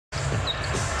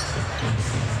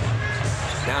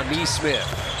Now Neesmith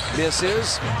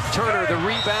misses. Turner the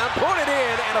rebound, put it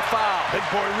in, and a foul. Big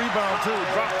boy rebound too,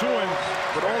 dropped to him,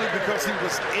 but only because he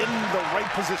was in the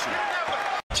right position.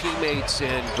 Teammates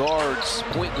and guards,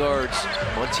 point guards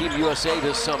on Team USA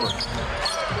this summer.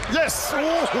 Yes,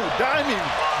 ooh, dime him.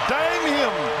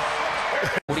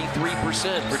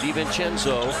 43% for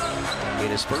DiVincenzo in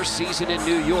his first season in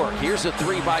New York. Here's a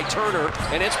three by Turner,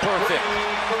 and it's perfect.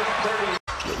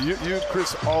 You,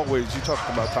 Chris, always, you talked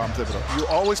about Tom Thibodeau. You're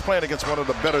always playing against one of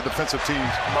the better defensive teams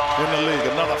in the league.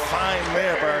 Another fine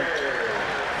there by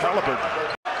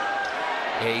Halliburton.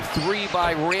 A three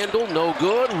by Randall, no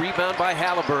good. Rebound by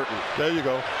Halliburton. There you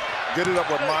go. Get it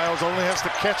up with Myles. Only has to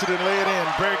catch it and lay it in.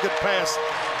 Very good pass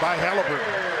by Halliburton.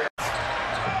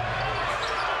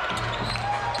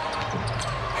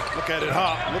 Look at it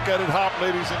hop. Look at it hop,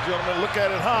 ladies and gentlemen. Look at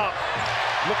it hop.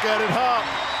 Look at it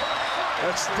hop.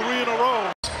 That's 3 in a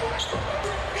row.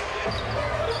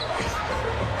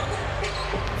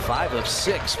 5 of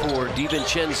 6 for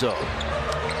DiVincenzo.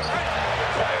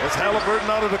 It's Halliburton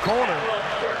out of the corner.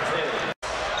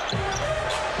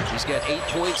 He's got 8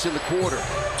 points in the quarter.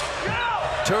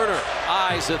 Turner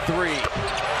eyes a three.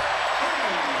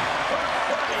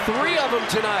 3 of them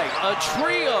tonight. A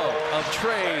trio of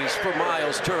trays for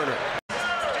Myles Turner.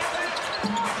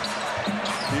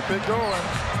 Keep it going.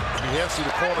 He has to, the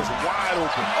corner's wide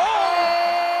open. Oh!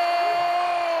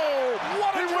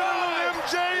 What a drive!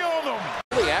 MJ on them.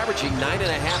 Only averaging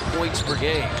 9.5 points per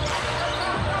game.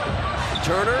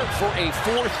 Turner for a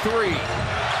 4-3.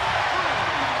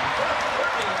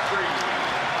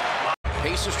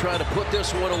 Pacers trying to put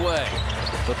this one away,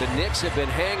 but the Knicks have been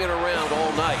hanging around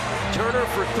all night. Turner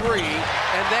for 3,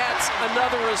 and that's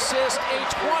another assist, a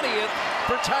 20th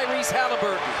for Tyrese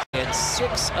Halliburton. And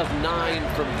 6 of 9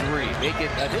 from 3. Make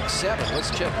it, I think, 7. Let's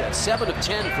check that. 7 of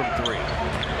 10 from 3.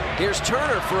 Here's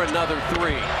Turner for another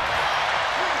 3.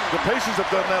 The Pacers have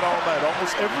done that all night.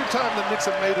 Almost every time the Knicks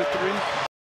have made a 3,